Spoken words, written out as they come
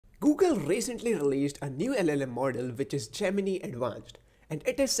Google recently released a new LLM model which is Gemini Advanced, and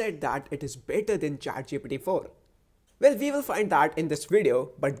it is said that it is better than ChatGPT-4. Well, we will find that in this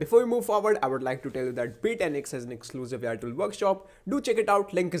video, but before we move forward, I would like to tell you that Be10x has an exclusive AI tool workshop. Do check it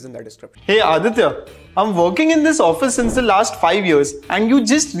out, link is in the description. Hey Aditya, I'm working in this office since the last 5 years and you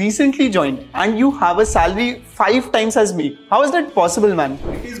just recently joined and you have a salary 5 times as me. How is that possible, man?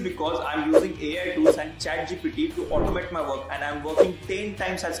 It is because I'm using AI tools and ChatGPT to automate my work and I'm working 10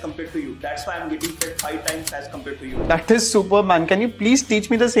 times as compared to you. That's why I'm getting paid 5 times as compared to you. That is super, man. Can you please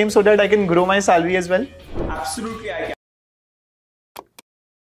teach me the same so that I can grow my salary as well? Absolutely, I can.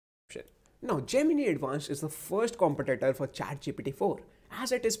 Now, Gemini Advanced is the first competitor for ChatGPT-4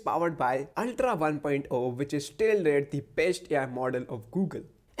 as it is powered by Ultra 1.0, which is still rated the best AI model of Google.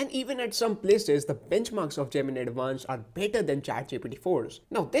 And even at some places, the benchmarks of Gemini Advanced are better than ChatGPT-4's.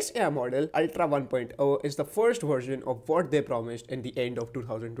 Now, this AI model, Ultra 1.0, is the first version of what they promised in the end of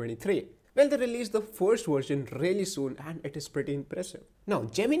 2023. Well, they released the first version really soon and it is pretty impressive. Now,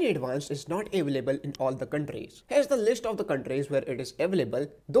 Gemini Advanced is not available in all the countries. Here's the list of the countries where it is available,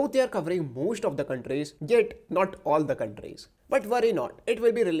 though they are covering most of the countries, yet not all the countries. But worry not, it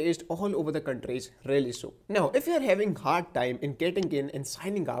will be released all over the countries really soon. Now, if you are having hard time in getting in and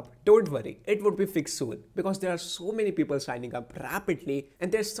signing up, don't worry, it would be fixed soon because there are so many people signing up rapidly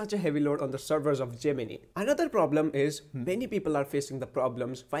and there's such a heavy load on the servers of Gemini. Another problem is many people are facing the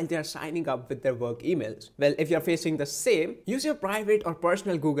problems while they are signing up with their work emails. Well, if you're facing the same, use your private or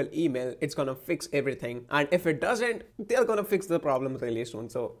personal Google email, it's gonna fix everything. And if it doesn't, they're gonna fix the problem really soon,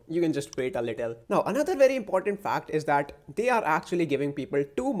 so you can just wait a little. Now, another very important fact is that they are actually giving people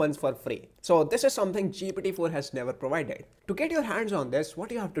 2 months for free. So this is something GPT-4 has never provided. To get your hands on this, what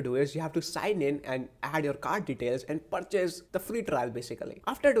you have to do is you have to sign in and add your card details and purchase the free trial basically.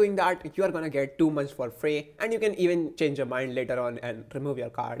 After doing that, you are gonna get 2 months for free and you can even change your mind later on and remove your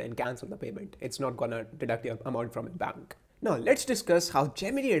card and cancel the payment. It's not gonna deduct your amount from your bank. Now let's discuss how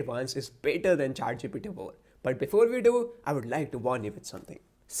Gemini Advanced is better than ChatGPT-4. But before we do, I would like to warn you with something.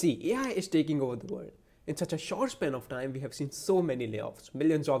 See, AI is taking over the world. In such a short span of time, we have seen so many layoffs,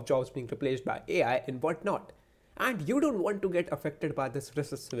 millions of jobs being replaced by AI and whatnot. And you don't want to get affected by this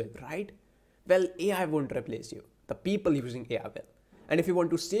recessive wave, right? Well, AI won't replace you. The people using AI will. And if you want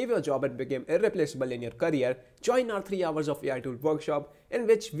to save your job and become irreplaceable in your career, join our 3 hours of AI tool workshop in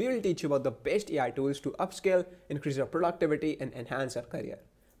which we will teach you about the best AI tools to upskill, increase your productivity and enhance your career.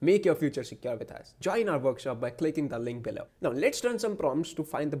 Make your future secure with us. Join our workshop by clicking the link below. Now let's run some prompts to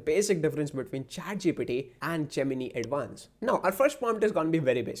find the basic difference between ChatGPT and Gemini Advanced. Now our first prompt is going to be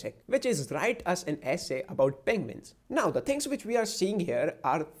very basic, which is write us an essay about penguins. Now the things which we are seeing here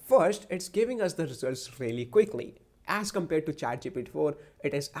are, first, it's giving us the results really quickly. As compared to ChatGPT-4,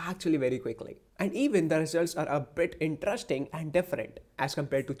 it is actually very quickly. And even the results are a bit interesting and different as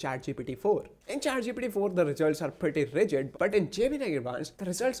compared to ChatGPT-4. In ChatGPT-4, the results are pretty rigid, but in Gemini Advanced, the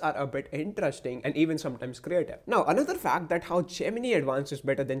results are a bit interesting and even sometimes creative. Now, another fact that how Gemini Advanced is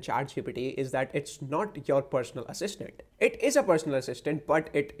better than ChatGPT is that it's not your personal assistant. It is a personal assistant, but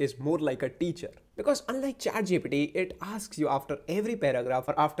it is more like a teacher. Because unlike ChatGPT, it asks you after every paragraph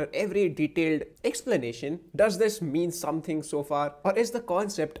or after every detailed explanation, does this mean something so far, or is the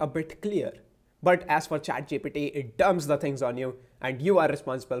concept a bit clear? But as for ChatGPT, it dumps the things on you and you are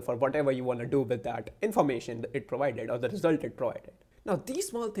responsible for whatever you want to do with that information it provided or the result it provided. Now, these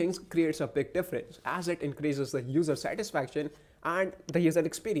small things creates a big difference as it increases the user satisfaction and the user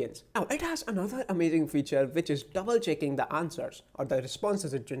experience. Now, it has another amazing feature which is double checking the answers or the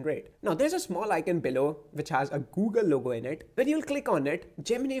responses it generates. Now, there's a small icon below which has a Google logo in it. When you'll click on it,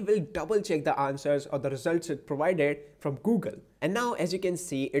 Gemini will double check the answers or the results it provided from Google. And now, as you can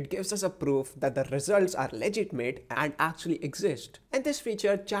see, it gives us a proof that the results are legitimate and actually exist. And this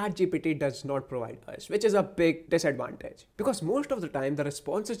feature ChatGPT does not provide us, which is a big disadvantage. Because most of the time, the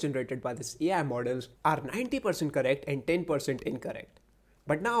responses generated by these AI models are 90% correct and 10% incorrect.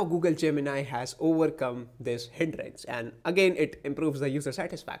 But now Google Gemini has overcome this hindrance and again it improves the user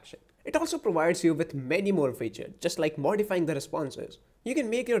satisfaction. It also provides you with many more features, just like modifying the responses. You can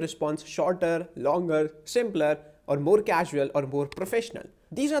make your response shorter, longer, simpler, or more casual or more professional.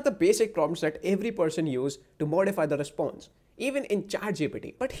 These are the basic prompts that every person uses to modify the response, even in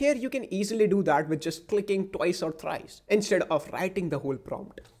ChatGPT. But here you can easily do that with just clicking twice or thrice instead of writing the whole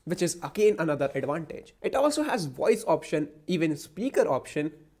prompt, which is again another advantage. It also has voice option, even speaker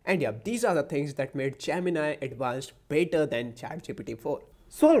option, and yeah, these are the things that made Gemini Advanced better than ChatGPT-4.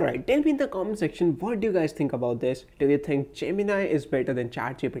 So alright, tell me in the comment section, what do you guys think about this? Do you think Gemini is better than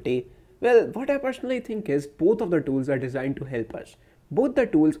ChatGPT? Well, what I personally think is both of the tools are designed to help us. Both the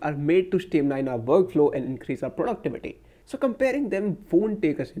tools are made to streamline our workflow and increase our productivity. So comparing them won't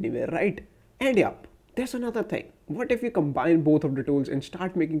take us anywhere, right? And yup, there's another thing. What if we combine both of the tools and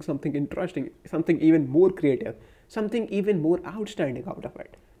start making something interesting, something even more creative, something even more outstanding out of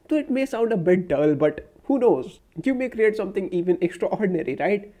it? So it may sound a bit dull, but who knows? You may create something even extraordinary,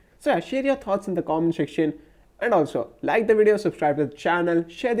 right? So yeah, share your thoughts in the comment section. And also, like the video, subscribe to the channel,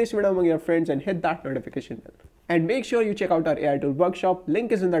 share this video among your friends and hit that notification bell. And make sure you check out our AI tool workshop.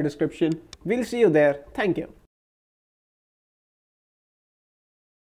 Link is in the description. We'll see you there. Thank you.